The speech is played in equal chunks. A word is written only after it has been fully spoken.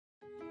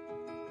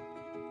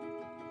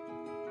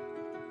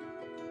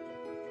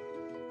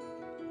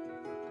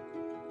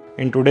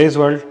In today's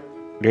world,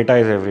 data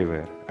is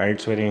everywhere and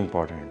it's very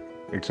important.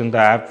 It's in the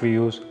app we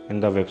use,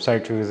 in the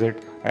websites we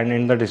visit, and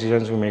in the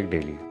decisions we make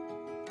daily.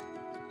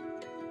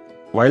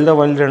 While the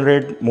world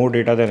generates more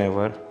data than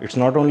ever, it's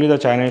not only the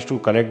challenge to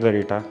collect the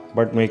data,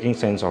 but making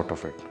sense out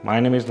of it. My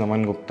name is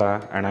Naman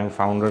Gupta and I'm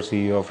founder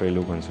CEO of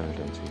Relu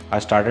Consultancy. I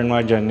started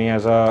my journey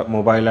as a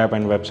mobile app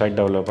and website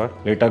developer,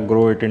 later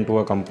grew it into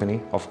a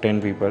company of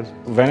 10 people.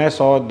 When I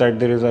saw that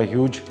there is a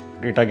huge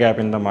data gap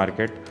in the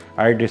market,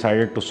 I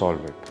decided to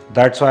solve it.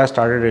 That's why I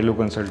started Relu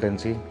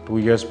Consultancy 2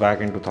 years back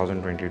in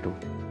 2022.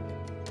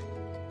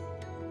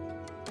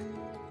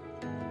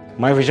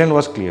 My vision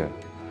was clear.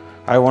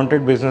 I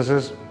wanted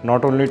businesses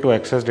not only to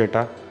access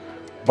data,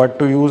 but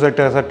to use it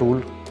as a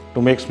tool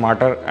to make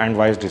smarter and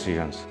wise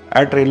decisions.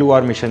 At Relu,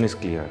 our mission is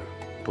clear: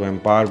 to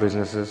empower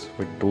businesses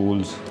with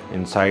tools,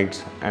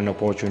 insights, and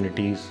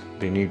opportunities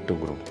they need to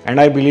grow. And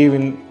I believe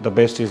in the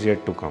best is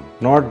yet to come,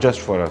 not just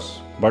for us,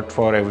 but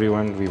for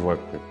everyone we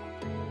work with.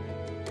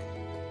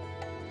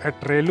 At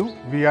Relu,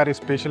 we are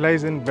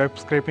specialized in web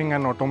scraping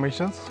and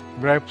automations.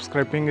 Web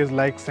scraping is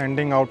like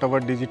sending out our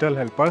digital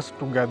helpers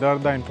to gather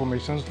the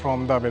information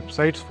from the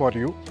websites for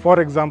you. For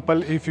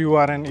example, if you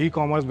are an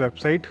e-commerce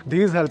website,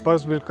 these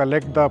helpers will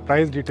collect the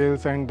price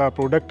details and the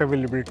product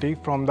availability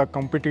from the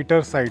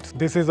competitor sites.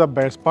 This is the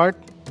best part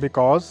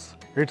because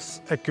it's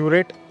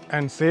accurate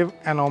and save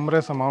an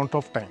enormous amount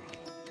of time.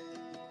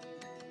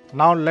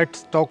 Now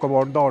let's talk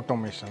about the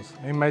automations.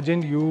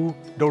 Imagine you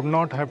do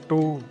not have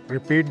to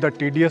repeat the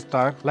tedious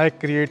task like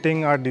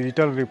creating a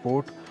digital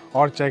report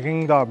or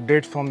checking the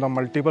updates from the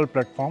multiple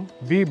platforms.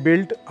 We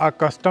built a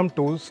custom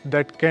tools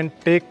that can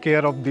take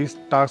care of these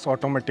tasks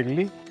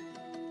automatically.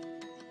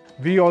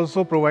 We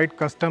also provide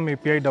custom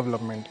API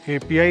development.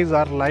 APIs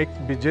are like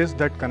bridges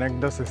that connect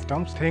the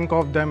systems. Think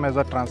of them as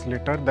a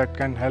translator that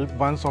can help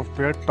one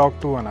software talk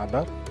to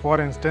another.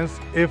 For instance,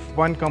 if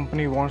one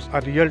company wants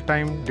a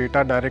real-time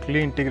data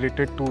directly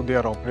integrated to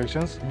their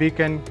operations, we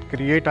can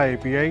create an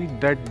API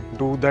that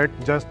do that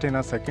just in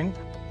a second.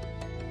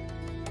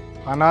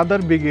 Another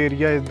big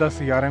area is the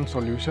CRM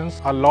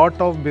solutions. A lot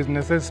of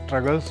businesses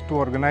struggles to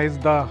organize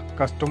the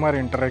customer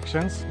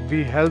interactions.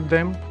 We help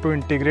them to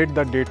integrate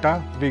the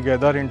data we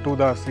gather into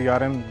the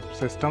CRM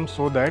system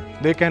so that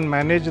they can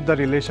manage the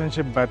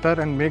relationship better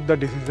and make the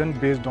decision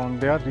based on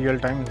their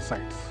real-time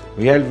insights.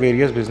 We help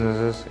various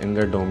businesses in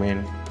their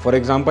domain. For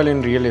example,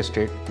 in real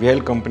estate, we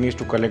help companies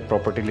to collect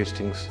property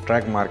listings,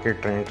 track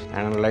market trends,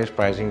 and analyze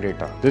pricing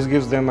data. This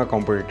gives them a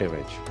competitive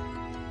edge.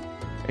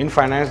 In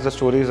finance, the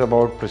story is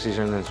about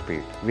precision and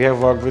speed. We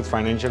have worked with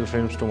financial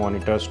firms to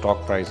monitor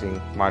stock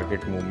pricing,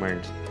 market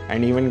movements,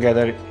 and even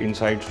gather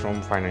insights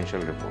from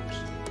financial reports.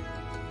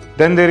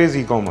 Then there is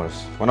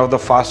e-commerce, one of the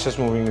fastest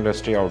moving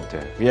industry out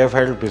there. We have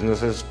helped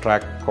businesses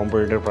track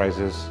competitor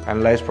prices,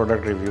 analyze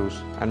product reviews,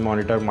 and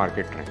monitor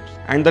market trends.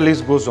 And the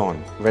list goes on,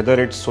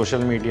 whether it's social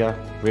media,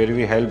 where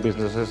we help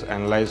businesses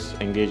analyze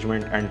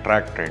engagement and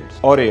track trends,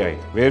 or AI,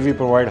 where we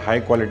provide high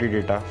quality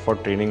data for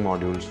training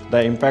modules.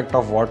 The impact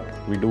of what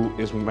we do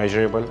is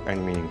measurable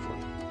and meaningful.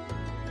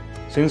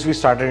 Since we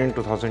started in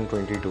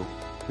 2022,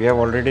 we have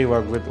already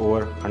worked with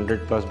over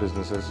 100 plus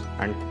businesses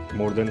and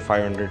more than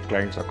 500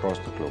 clients across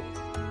the globe.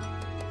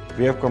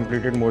 We have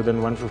completed more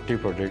than 150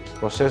 projects,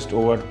 processed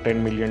over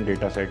 10 million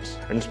datasets,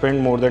 and spent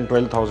more than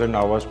 12,000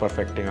 hours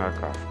perfecting our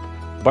craft.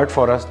 But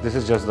for us, this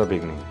is just the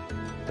beginning.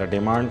 The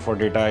demand for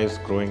data is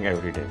growing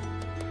every day,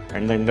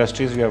 and the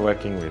industries we are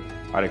working with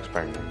are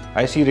expanding.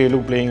 I see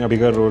Relu playing a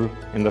bigger role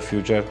in the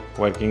future,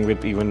 working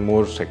with even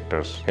more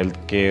sectors: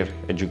 healthcare,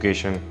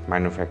 education,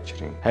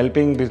 manufacturing,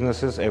 helping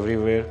businesses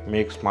everywhere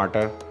make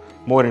smarter,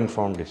 more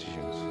informed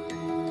decisions.